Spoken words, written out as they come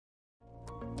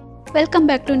Welcome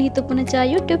back to Neetu ಪುನಚ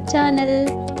YouTube channel.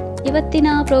 ಇವತ್ತಿನ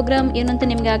program ಏನು ಅಂತ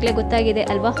ನಿಮಗೆ ಆಗಲೇ ಗೊತ್ತಾಗಿದೆ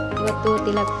ಅಲ್ವಾ. ಇವತ್ತು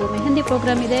ತಿಲಕ್ಕು ಮೆಹಂದಿ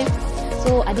ಪ್ರೋಗ್ರಾಮ್ ಇದೆ. ಸೊ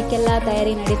ಅದಕ್ಕೆಲ್ಲ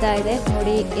ತಯಾರಿ ನಡೀತಾ ಇದೆ.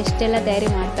 ನೋಡಿ ಎಷ್ಟೆಲ್ಲ ತಯಾರಿ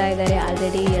ಮಾಡ್ತಾ ಇದ್ದಾರೆ.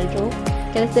 ಆಲ್ರೆಡಿ ಎಲ್ಲರೂ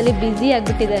ಕೆಲಸದಲ್ಲಿ ಬ್ಯುಸಿ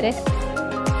ಆಗಿಬಿಟ್ಟಿದ್ದಾರೆ.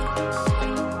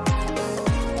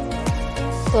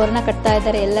 ತೋರಣ ಕಟ್ತಾ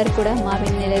ಇದ್ದಾರೆ ಎಲ್ಲರೂ ಕೂಡ,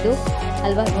 ಮಾವಿನ ನೆಲೆದು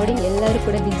ಅಲ್ವಾ. ನೋಡಿ ಎಲ್ಲರೂ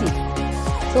ಕೂಡ ಬ್ಯುಸಿ.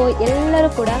 ಸೊ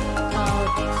ಎಲ್ಲರೂ ಕೂಡ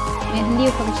ಮೆಹಂದಿ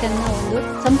ಫಂಕ್ಷನ್ನ ಒಂದು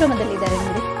ಸಂಭ್ರಮದಲ್ಲಿದ್ದಾರೆ.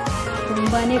 ನೋಡಿ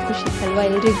ತುಂಬಾ ಖುಷಿ ಅಲ್ವಾ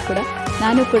ಎಲ್ರಿಗೂ ಕೂಡ.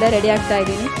 ನಾನು ಕೂಡ ರೆಡಿ ಆಗ್ತಾ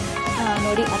ಇದ್ದೀನಿ.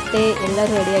 ನೋಡಿ ಅತ್ತೆ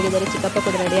ಎಲ್ಲರೂ ರೆಡಿಯಾಗಿದ್ದಾರೆ, ಚಿಕ್ಕಪ್ಪ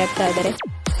ಕೂಡ ರೆಡಿ ಆಗ್ತಾ ಇದ್ದಾರೆ.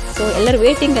 ಸೊ ಎಲ್ಲರೂ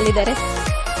ವೇಟಿಂಗಲ್ಲಿದ್ದಾರೆ.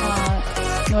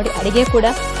 ನೋಡಿ ಅಡುಗೆ ಕೂಡ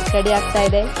ರೆಡಿ ಆಗ್ತಾ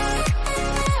ಇದೆ.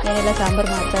 ಏನೆಲ್ಲ ಸಾಂಬಾರು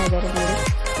ಮಾಡ್ತಾ ಇದ್ದಾರೆ ನೋಡಿ,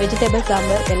 ವೆಜಿಟೇಬಲ್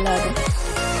ಸಾಂಬಾರು ಎಲ್ಲ. ಅದು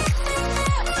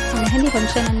ಮೆಹಂದಿ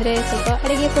ಫಂಕ್ಷನ್ ಅಂದರೆ ಸ್ವಲ್ಪ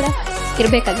ಅಡುಗೆ ಕೂಡ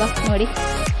ಇರಬೇಕಲ್ವಾ. ನೋಡಿ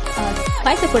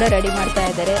ಪಾಯಸ ಕೂಡ ರೆಡಿ ಮಾಡ್ತಾ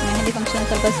ಇದ್ದಾರೆ. ಮೆಹಂದಿ ಫಂಕ್ಷನ್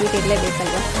ಸ್ವಲ್ಪ ಸ್ವೀಟ್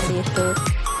ಇರಲೇಬೇಕಲ್ವ. ನೋಡಿ ಎಷ್ಟು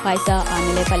ಪಾಯಸ,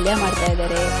 ಆಮೇಲೆ ಪಲ್ಯ ಮಾಡ್ತಾ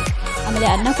ಇದ್ದಾರೆ, ಆಮೇಲೆ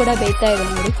ಅನ್ನ ಕೂಡ ಬೇಯ್ತಾ ಇದೆ.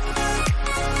 ನೋಡಿ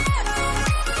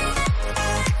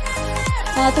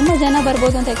ತುಂಬ ಜನ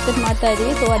ಬರ್ಬೋದು ಅಂತ ಎಕ್ಸ್ಪೆಕ್ಟ್ ಮಾಡ್ತಾ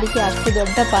ಇದ್ದೀವಿ. ಸೊ ಅದಕ್ಕೆ ಅಷ್ಟು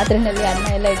ದೊಡ್ಡ ಪಾತ್ರೆಯಲ್ಲಿ ಅನ್ನ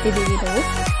ಎಲ್ಲ ಇಟ್ಟಿದ್ದೀವಿ ನಾವು.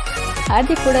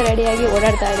 ಹಾರ್ದಿಕ್ ಕೂಡ ರೆಡಿಯಾಗಿ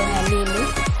ಓಡಾಡ್ತಾ ಇದ್ದಾನೆ ಅಲ್ಲಿ ಇಲ್ಲಿ.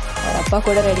 ಅವರ ಅಪ್ಪ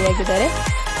ಕೂಡ ರೆಡಿಯಾಗಿದ್ದಾರೆ.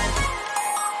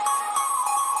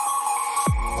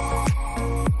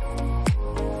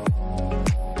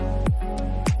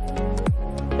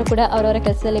 ಕೂಡ ಅವರವರ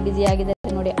ಕೆಲಸದಲ್ಲಿ ಬ್ಯುಸಿ ಆಗಿದ್ದಾರೆ.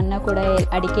 ನೋಡಿ ಅನ್ನ ಕೂಡ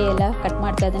ಅಡಿಕೆ ಎಲ್ಲ ಕಟ್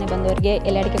ಮಾಡ್ತಾ ಇದ್ದಾನೆ. ಬಂದವರಿಗೆ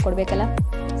ಎಲೆ ಅಡಿಕೆ ಕೊಡಬೇಕಲ್ಲ.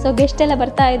 ಸೊ ಗೆಸ್ಟ್ ಎಲ್ಲ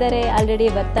ಬರ್ತಾ ಇದ್ದಾರೆ, ಆಲ್ರೆಡಿ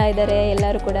ಬರ್ತಾ ಇದ್ದಾರೆ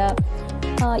ಎಲ್ಲರೂ ಕೂಡ.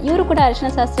 ಇವರು ಕೂಡ ಅರಿಶಿನ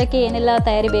ಶಾಸ್ತ್ರಕ್ಕೆ ಏನೆಲ್ಲ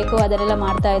ತಯಾರಿ ಬೇಕು ಅದನ್ನೆಲ್ಲ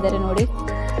ಮಾಡ್ತಾ ಇದ್ದಾರೆ. ನೋಡಿ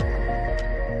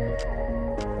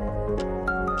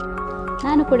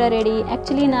ನಾನು ಕೂಡ ರೆಡಿ.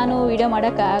 ಆ್ಯಕ್ಚುಲಿ ನಾನು ವಿಡಿಯೋ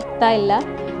ಮಾಡೋಕ್ಕಾಗ್ತಾ ಇಲ್ಲ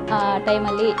ಆ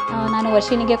ಟೈಮಲ್ಲಿ. ನಾನು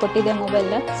ವರ್ಷಿನಿಗೆ ಕೊಟ್ಟಿದ್ದೆ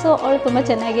ಮೊಬೈಲ್. ಸೊ ಅವಳು ತುಂಬ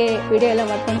ಚೆನ್ನಾಗಿ ವಿಡಿಯೋ ಎಲ್ಲ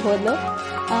ಮಾಡ್ಕೊಂಡು ಹೋದ್ಲು.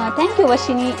 ಥ್ಯಾಂಕ್ ಯು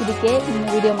ವರ್ಷಿನಿ, ಇದಕ್ಕೆ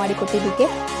ವಿಡಿಯೋ ಮಾಡಿ ಕೊಟ್ಟಿದ್ದಕ್ಕೆ.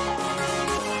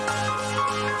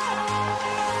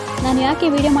 ನಾನು ಯಾಕೆ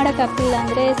ವಿಡಿಯೋ ಮಾಡೋಕ್ಕಾಗ್ತಿಲ್ಲ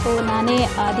ಅಂದರೆ, ಸೊ ನಾನೇ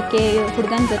ಅದಕ್ಕೆ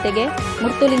ಹುಡುಗನ ಜೊತೆಗೆ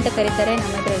ಮುರ್ತೂಲಿ ಅಂತ ಕರೀತಾರೆ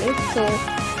ನಮ್ಮದರಲ್ಲಿ. ಸೊ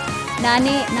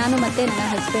ನಾನು ಮತ್ತು ನನ್ನ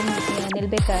ಹಸ್ಬೆಂಡ್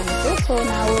ನಿಲ್ಲಬೇಕಾಗಿತ್ತು. ಸೊ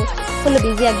ನಾವು ಫುಲ್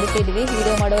ಬ್ಯುಸಿ ಆಗಿಬಿಟ್ಟಿದ್ವಿ.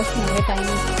 ವಿಡಿಯೋ ಮಾಡೋಷ್ಟು ನಮಗೆ ಟೈಮ್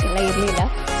ಎಲ್ಲ ಇರಲಿಲ್ಲ.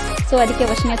 ಸೊ ಅದಕ್ಕೆ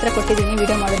ವರ್ಷಿನಿ ಹತ್ರ ಕೊಟ್ಟಿದ್ದೀನಿ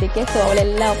ವಿಡಿಯೋ ಮಾಡೋದಕ್ಕೆ. ಸೊ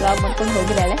ಅವಳೆಲ್ಲ ವ್ಲಾಗ್ ಮಾಡ್ಕೊಂಡು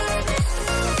ಹೋಗಿದ್ದಾಳೆ.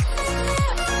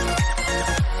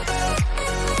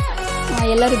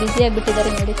 ಎಲ್ಲರೂ ಬ್ಯುಸಿ ಆಗಿಬಿಟ್ಟಿದ್ದಾರೆ.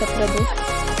 ನೋಡಿ ಚಪ್ರದ್ದು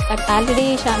ಆಲ್ರೆಡಿ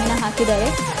ಶಾಮಿನ ಹಾಕಿದ್ದಾರೆ.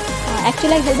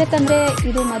 ಆ್ಯಕ್ಚುಲಾಗಿ ಹೇಳಬೇಕಂದ್ರೆ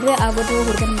ಇದು ಮದುವೆ ಆಗೋದು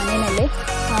ಹುಡುಗನ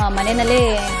ಮನೆಯಲ್ಲೇ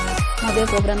ಮದುವೆ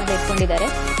ಪ್ರೋಗ್ರಾಮಲ್ಲಿ ಇಟ್ಕೊಂಡಿದ್ದಾರೆ.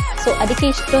 ಸೊ ಅದಕ್ಕೆ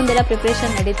ಇಷ್ಟೊಂದೆಲ್ಲ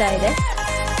ಪ್ರಿಪ್ರೇಷನ್ ನಡೀತಾ ಇದೆ.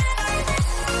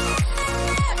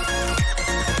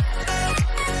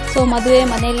 ಸೊ ಮದುವೆ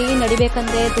ಮನೆಯಲ್ಲಿ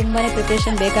ನಡಿಬೇಕಂದ್ರೆ ತುಂಬಾ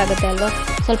ಪ್ರಿಪ್ರೇಷನ್ ಬೇಕಾಗುತ್ತೆ ಅಲ್ವಾ.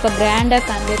 ಸ್ವಲ್ಪ ಗ್ರ್ಯಾಂಡಾಗಿ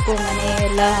ಕಾಣಬೇಕು ಮನೆ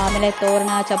ಎಲ್ಲ, ಆಮೇಲೆ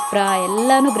ತೋರಣ ಚಪ್ರ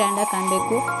ಎಲ್ಲನೂ ಗ್ರ್ಯಾಂಡಾಗಿ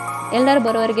ಕಾಣಬೇಕು. ಎಲ್ಲರೂ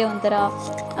ಬರೋರಿಗೆ ಒಂಥರ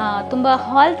ತುಂಬ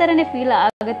ಹಾಲ್ ಥರನೇ ಫೀಲ್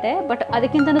ಆಗುತ್ತೆ. ಬಟ್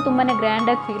ಅದಕ್ಕಿಂತಲೂ ತುಂಬಾ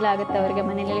ಗ್ರ್ಯಾಂಡಾಗಿ ಫೀಲ್ ಆಗುತ್ತೆ ಅವರಿಗೆ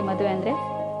ಮನೆಯಲ್ಲಿ ಮದುವೆ ಅಂದರೆ.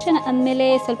 ಅಂದಮೇಲೆ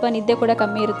ಸ್ವಲ್ಪ ನಿದ್ದೆ ಕೂಡ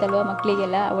ಕಮ್ಮಿ ಇರುತ್ತಲ್ವ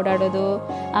ಮಕ್ಕಳಿಗೆಲ್ಲ ಓಡಾಡೋದು.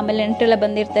 ಆಮೇಲೆ ನೆಂಟರೆಲ್ಲ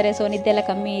ಬಂದಿರ್ತಾರೆ. ಸೊ ನಿದ್ದೆ ಎಲ್ಲ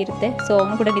ಕಮ್ಮಿ ಇರುತ್ತೆ. ಸೊ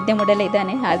ಅವನು ಕೂಡ ನಿದ್ದೆ ಮೂಡಲ್ಲೇ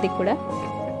ಇದ್ದಾನೆ, ಹಾರ್ದಿಕ್ ಕೂಡ.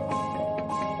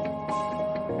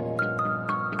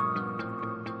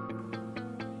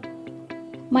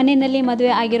 ಮನೆಯಲ್ಲಿ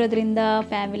ಮದುವೆ ಆಗಿರೋದ್ರಿಂದ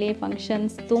ಫ್ಯಾಮಿಲಿ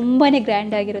ಫಂಕ್ಷನ್ಸ್ ತುಂಬಾ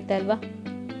ಗ್ರ್ಯಾಂಡ್ ಆಗಿರುತ್ತೆ ಅಲ್ವಾ.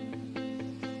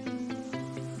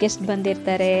 ಗೆಸ್ಟ್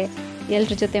ಬಂದಿರ್ತಾರೆ,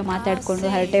 ಎಲ್ಲರ ಜೊತೆ ಮಾತಾಡಿಕೊಂಡು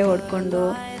ಹರಟೆ ಹೊಡ್ಕೊಂಡು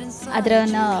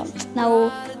ಅದನ್ನು ನಾವು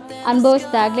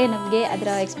ಅನುಭವಿಸಿದಾಗಲೇ ನಮಗೆ ಅದರ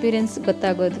ಎಕ್ಸ್ಪೀರಿಯನ್ಸ್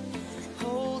ಗೊತ್ತಾಗೋದು.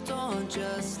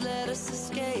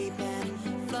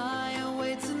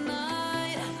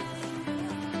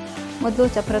 ಮೊದಲು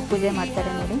ಚಪ್ರದ ಪೂಜೆ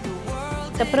ಮಾಡ್ತಾರೆ. ನೋಡಿ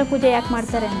ಚಪ್ರ ಪೂಜೆ ಯಾಕೆ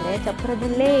ಮಾಡ್ತಾರೆ ಅಂದರೆ,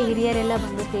 ಚಪ್ರದಲ್ಲೇ ಹಿರಿಯರೆಲ್ಲ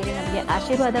ಬಂದು ಸೇರಿ ನಮಗೆ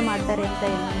ಆಶೀರ್ವಾದ ಮಾಡ್ತಾರೆ ಅಂತ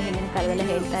ಹಿಂದಿನ ಕಾಲದಲ್ಲೇ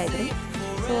ಹೇಳ್ತಾ ಇದ್ರು.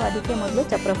 ಸೊ ಅದಕ್ಕೆ ಮೊದಲು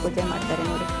ಚಪ್ರ ಪೂಜೆ ಮಾಡ್ತಾರೆ.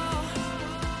 ನೋಡಿ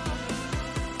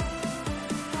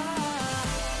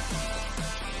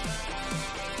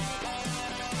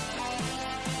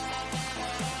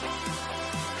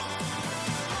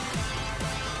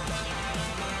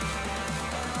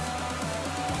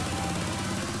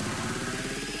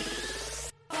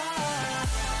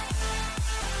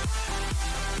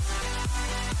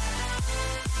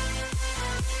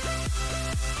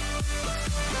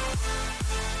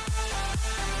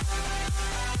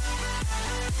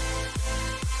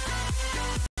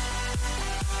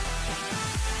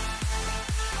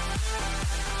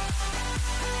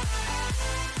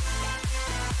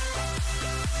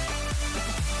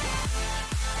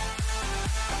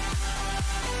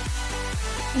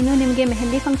ಇನ್ನು ನಿಮಗೆ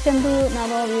ಮೆಹಂದಿ ಫಂಕ್ಷನ್ದು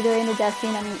ನಾನು ವಿಡಿಯೋ ಏನು ಜಾಸ್ತಿ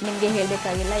ನಿಮಗೆ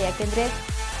ಹೇಳಬೇಕಾಗಿಲ್ಲ. ಯಾಕೆಂದರೆ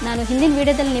ನಾನು ಹಿಂದಿನ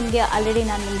ವೀಡಿಯೋದಲ್ಲಿ ನಿಮಗೆ ಆಲ್ರೆಡಿ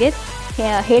ನಾನು ನಿಮಗೆ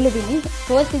ಹೇಳಿದ್ದೀನಿ,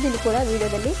 ತೋರಿಸಿದ್ದೀನಿ ಕೂಡ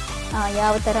ವೀಡಿಯೋದಲ್ಲಿ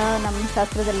ಯಾವ ಥರ ನಮ್ಮ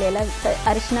ಶಾಸ್ತ್ರದಲ್ಲಿ ಎಲ್ಲ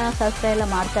ಅರಿಶಿನ ಶಾಸ್ತ್ರ ಎಲ್ಲ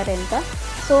ಮಾಡ್ತಾರೆ ಅಂತ.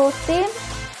 ಸೊ ಸೇಮ್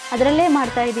ಅದರಲ್ಲೇ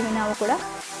ಮಾಡ್ತಾ ಇದ್ದೀವಿ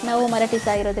ನಾವು ಮರಾಠಿ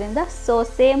ಸಹ ಇರೋದ್ರಿಂದ. ಸೊ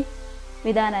ಸೇಮ್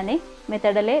ವಿಧಾನನೇ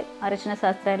ಮೆಥಡಲ್ಲೇ ಅರಿಶಿನ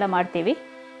ಶಾಸ್ತ್ರ ಎಲ್ಲ ಮಾಡ್ತೀವಿ.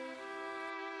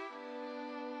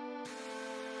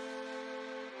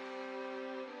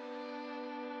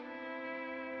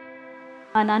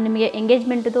 ನಾನು ನಿಮಗೆ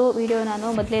ಎಂಗೇಜ್ಮೆಂಟ್ದು ವಿಡಿಯೋ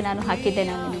ಮೊದಲೇ ಹಾಕಿದ್ದೆ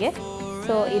ನಿಮಗೆ.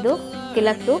 ಸೊ ಇದು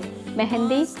ತಿಲಕ್ದು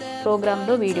ಮೆಹಂದಿ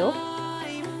ಪ್ರೋಗ್ರಾಮ್ದು ವಿಡಿಯೋ.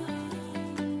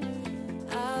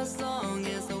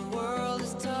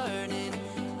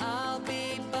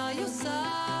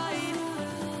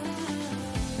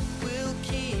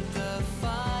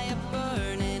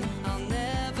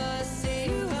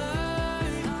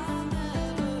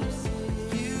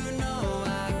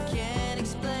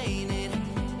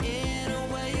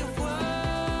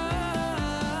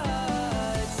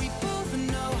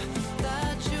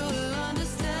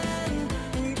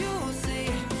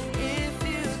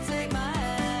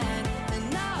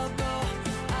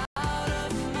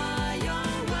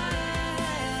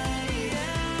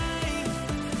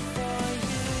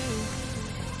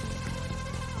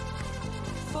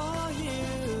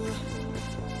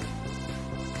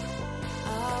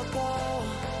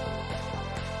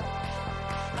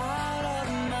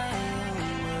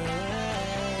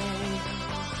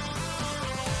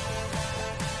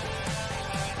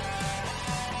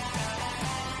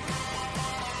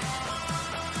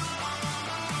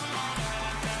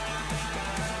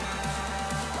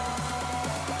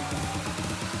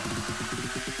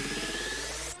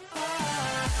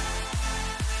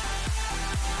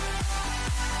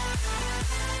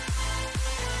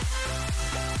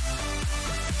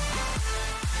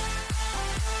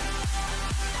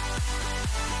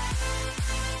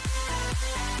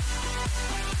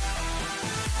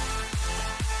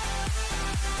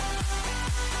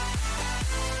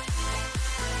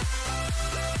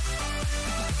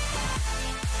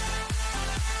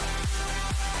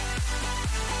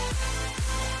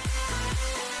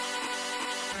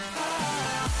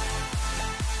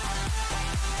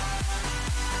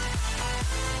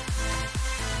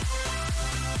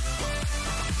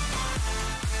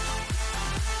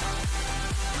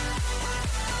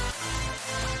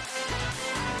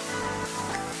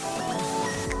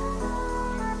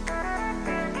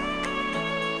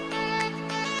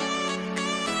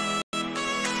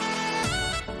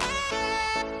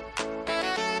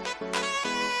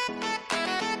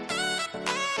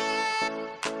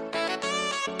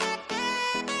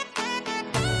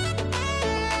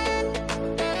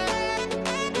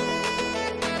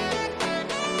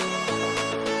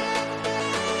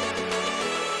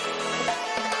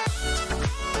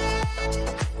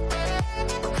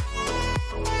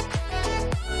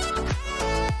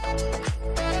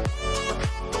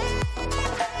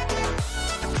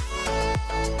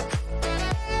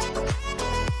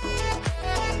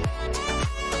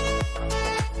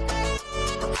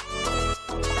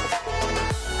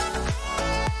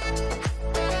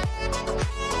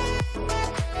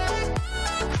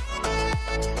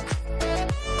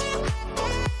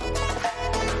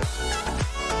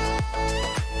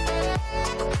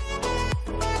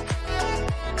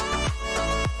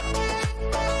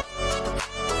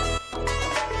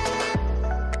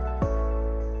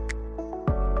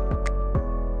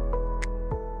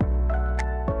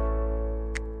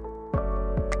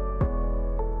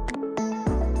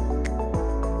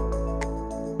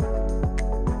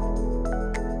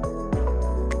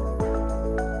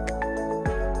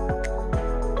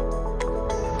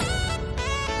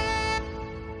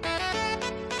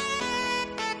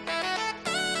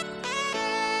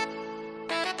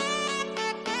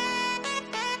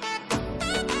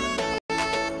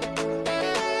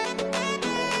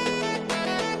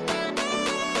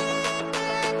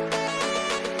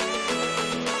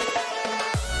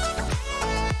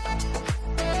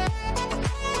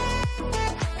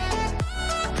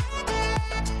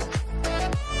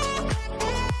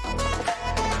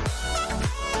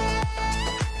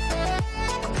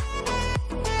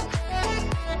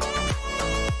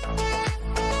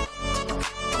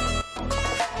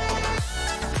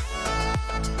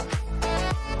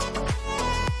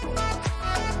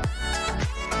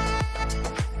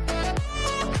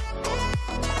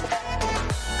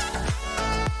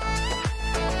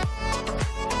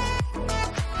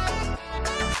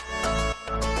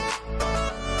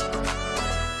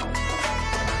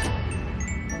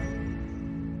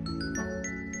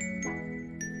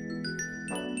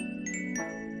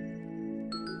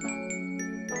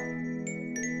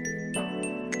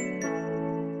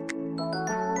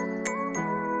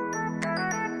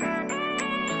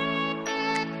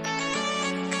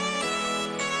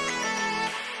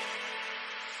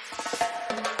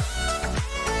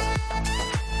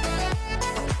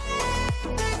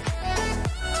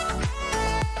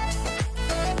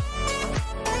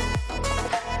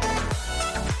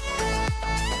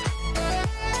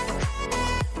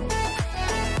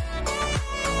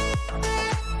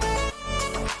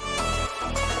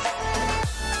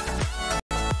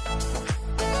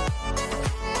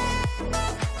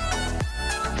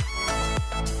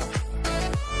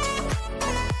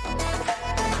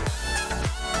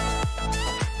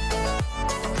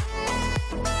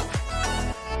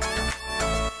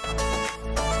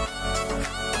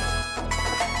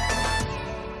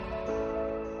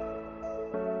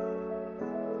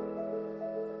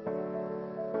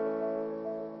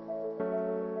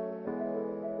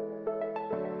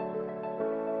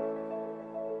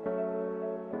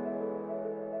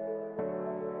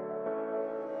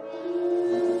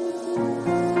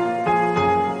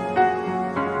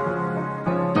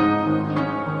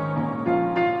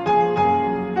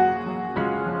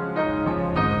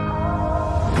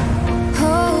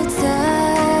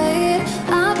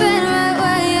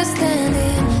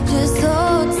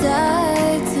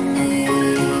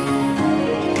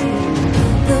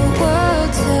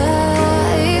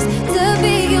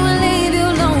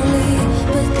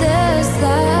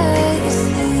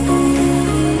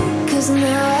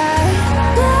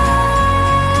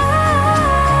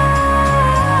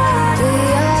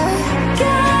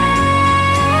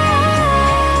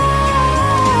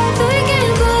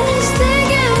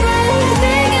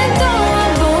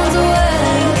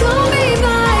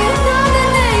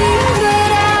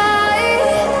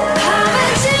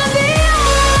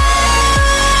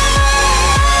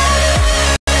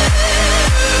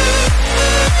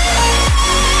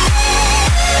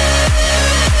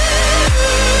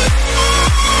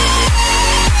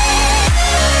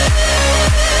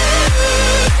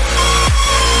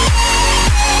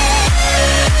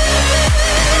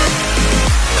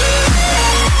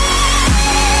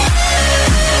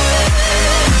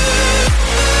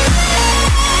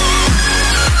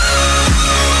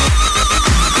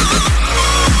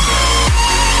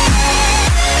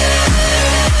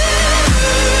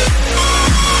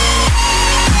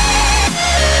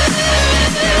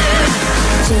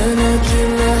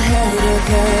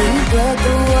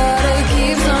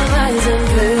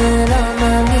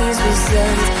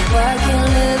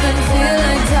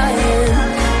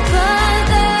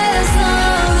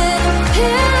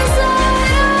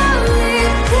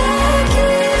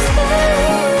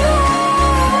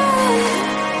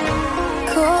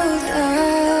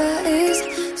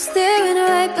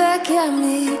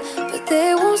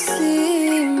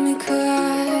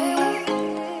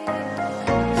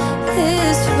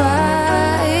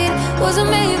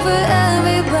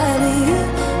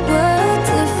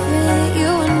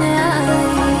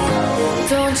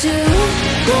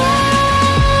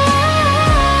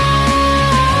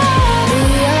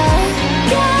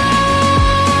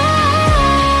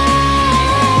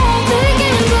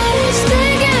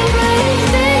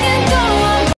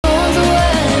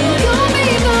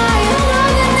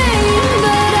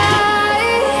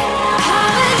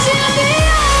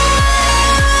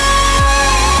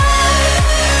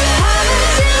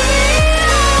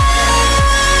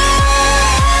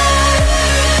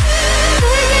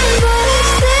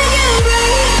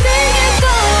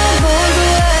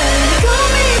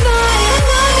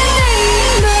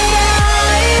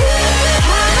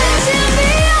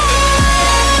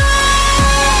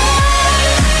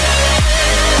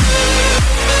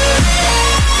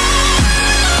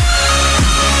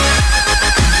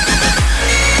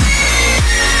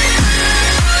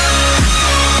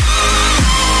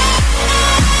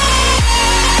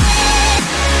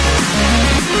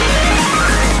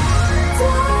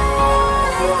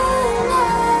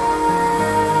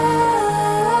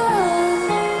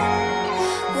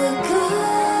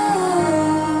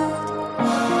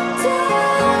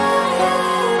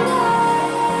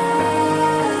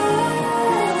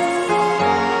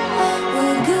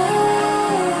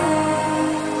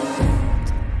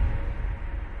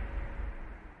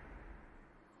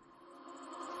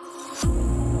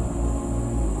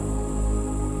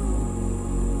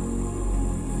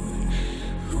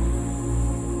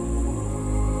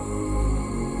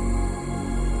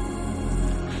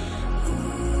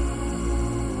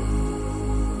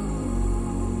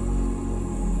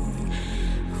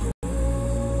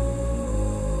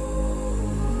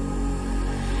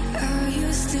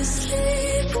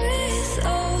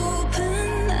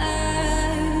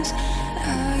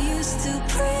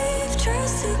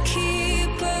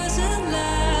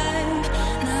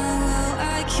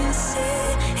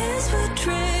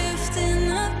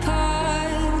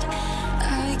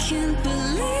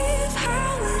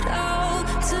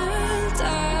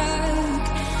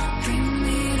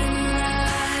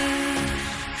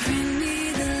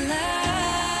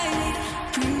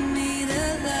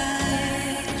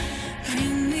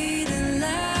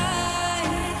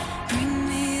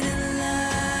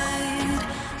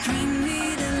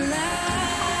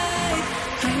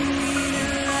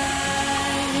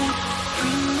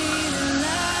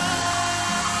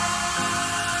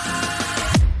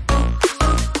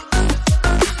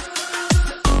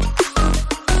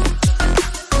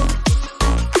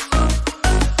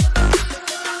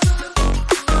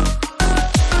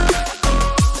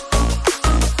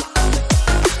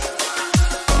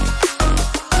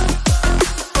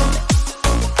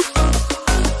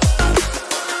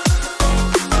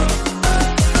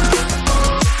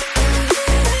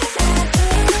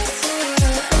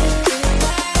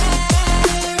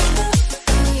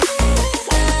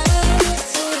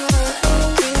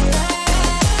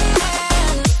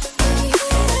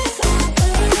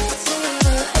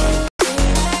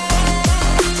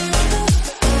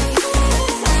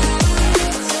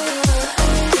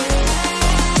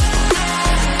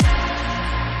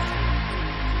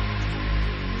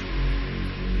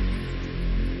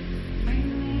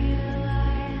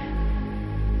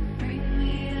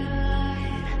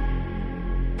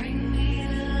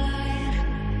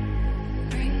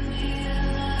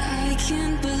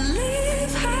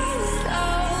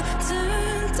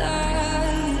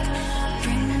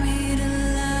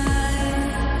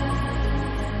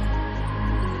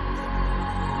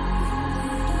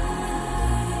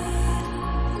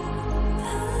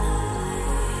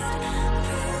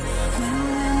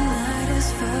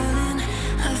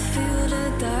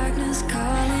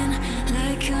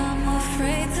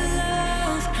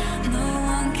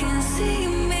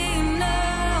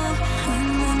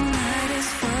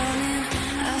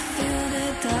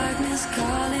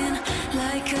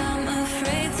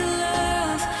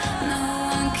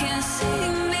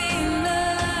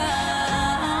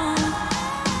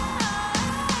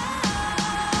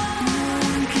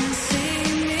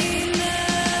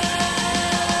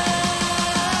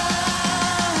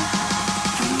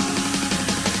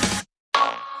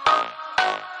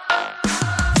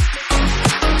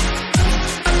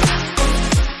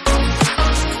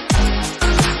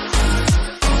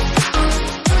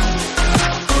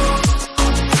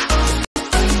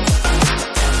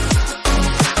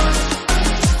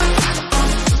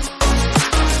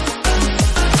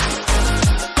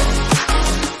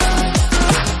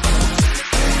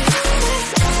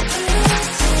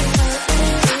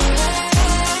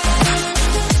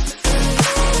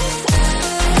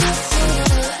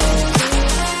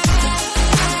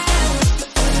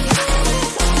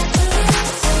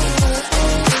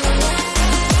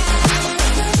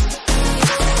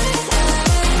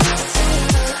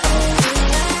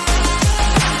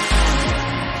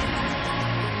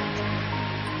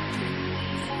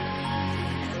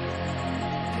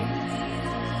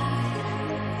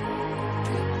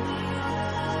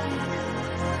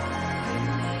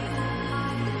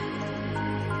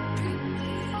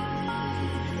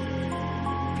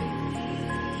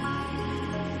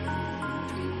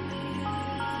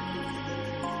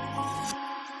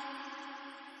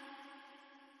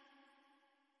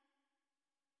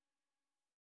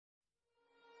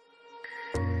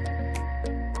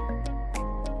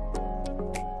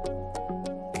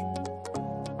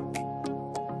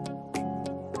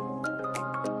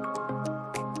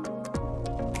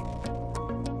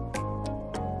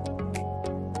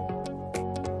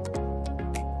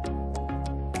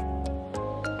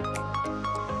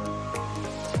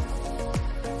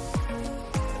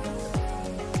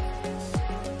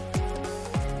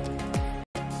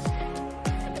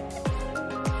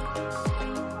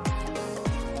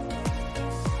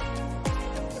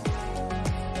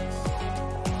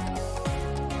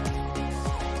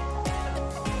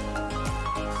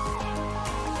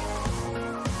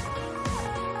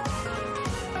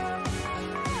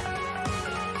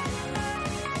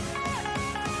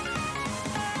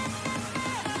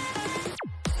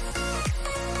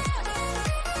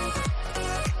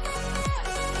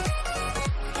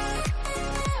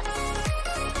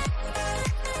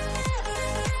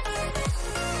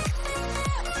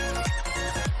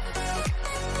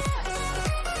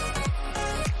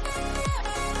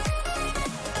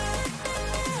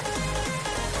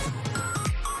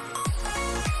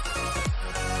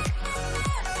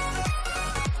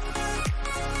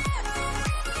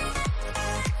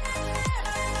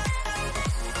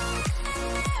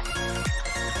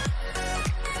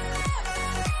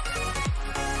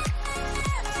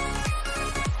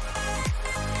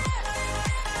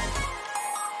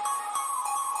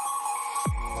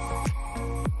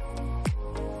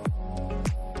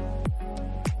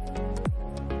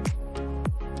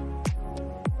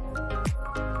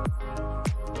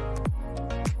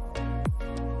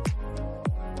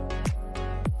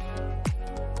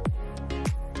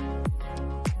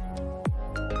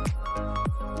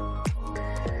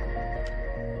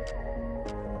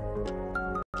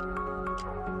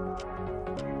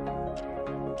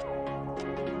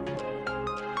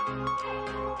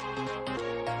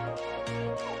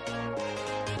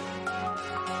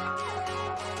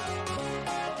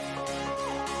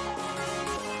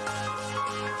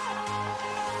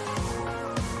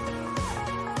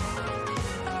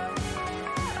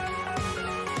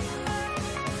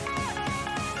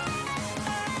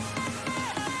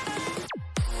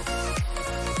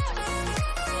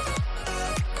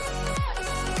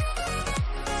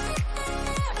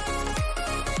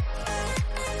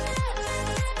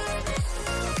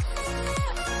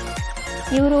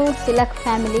 ಇವರು ತಿಲಕ್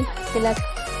ಫ್ಯಾಮಿಲಿ. ತಿಲಕ್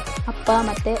ಅಪ್ಪ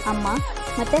ಮತ್ತು ಅಮ್ಮ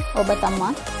ಮತ್ತು ಒಬ್ಬ ತಮ್ಮ,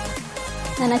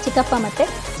 ನನ್ನ ಚಿಕ್ಕಪ್ಪ ಮತ್ತು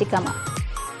ಚಿಕ್ಕಮ್ಮ.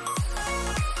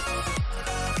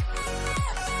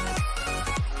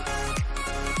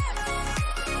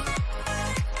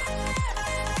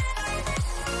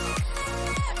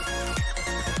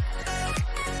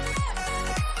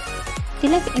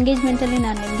 ತಿಲಕ್ ಎಂಗೇಜ್ಮೆಂಟಲ್ಲಿ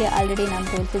ನಾನು ನಿಮಗೆ ಆಲ್ರೆಡಿ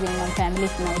ತೋರಿಸಿದ್ದೀನಿ ನಮ್ಮ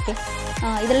ಫ್ಯಾಮಿಲೀಸ್ನ. ಓಕೆ,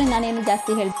 ಇದರಲ್ಲಿ ನಾನೇನು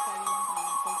ಜಾಸ್ತಿ ಹೇಳ್ತೀನಿ.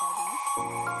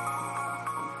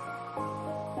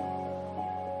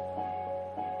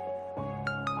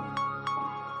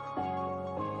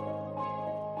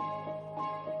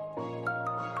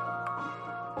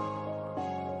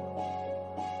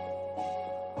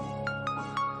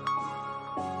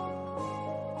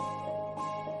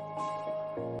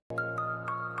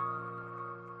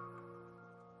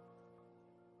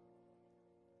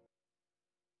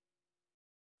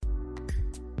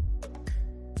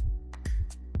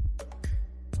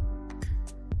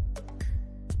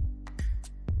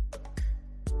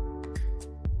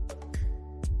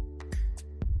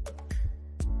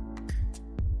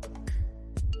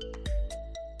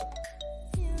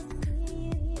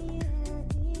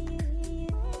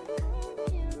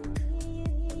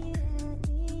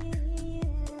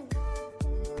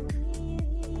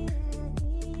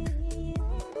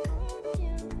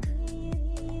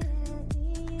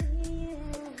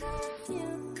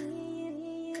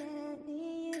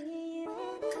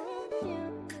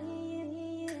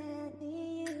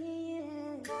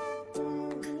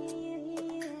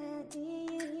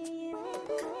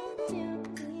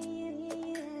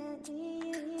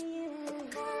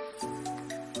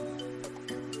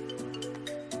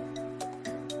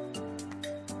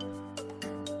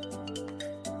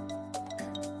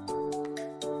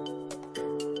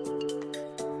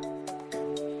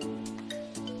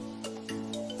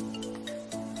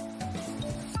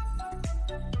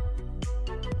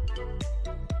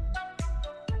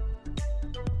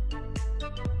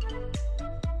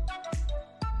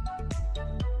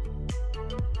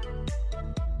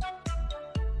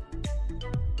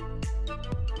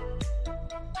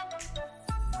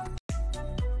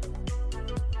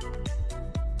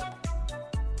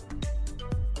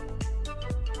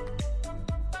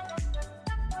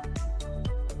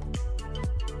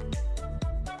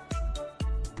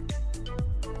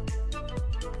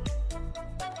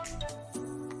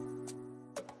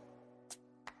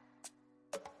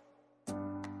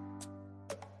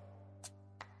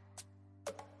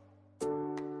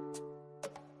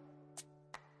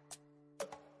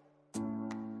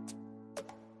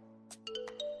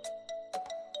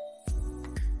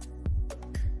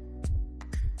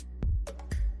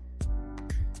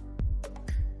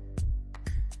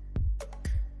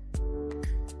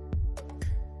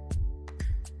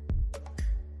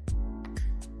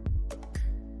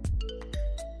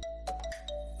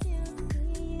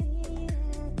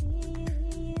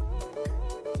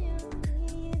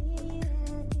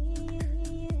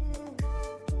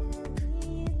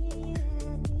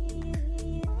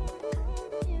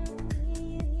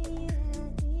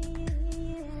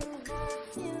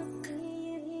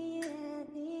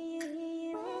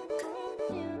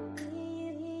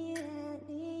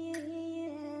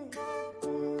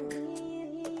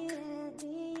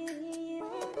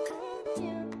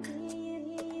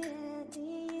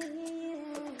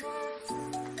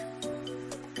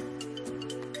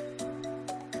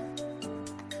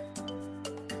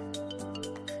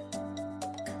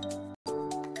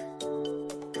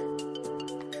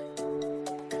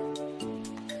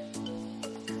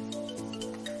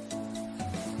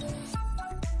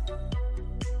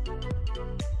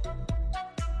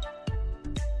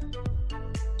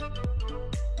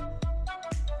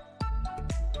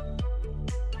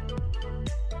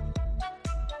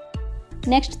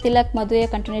 ನೆಕ್ಸ್ಟ್ ತಿಲಕ್ ಮದುವೆ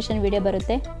ಕಂಟಿನ್ಯೂಷನ್ ವಿಡಿಯೋ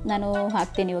ಬರುತ್ತೆ, ನಾನು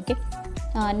ಹಾಕ್ತೀನಿ. ಓಕೆ,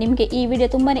 ನಿಮಗೆ ಈ ವಿಡಿಯೋ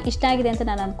ತುಂಬಾ ಇಷ್ಟ ಆಗಿದೆ ಅಂತ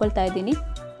ನಾನು ಅಂದ್ಕೊಳ್ತಾ ಇದ್ದೀನಿ.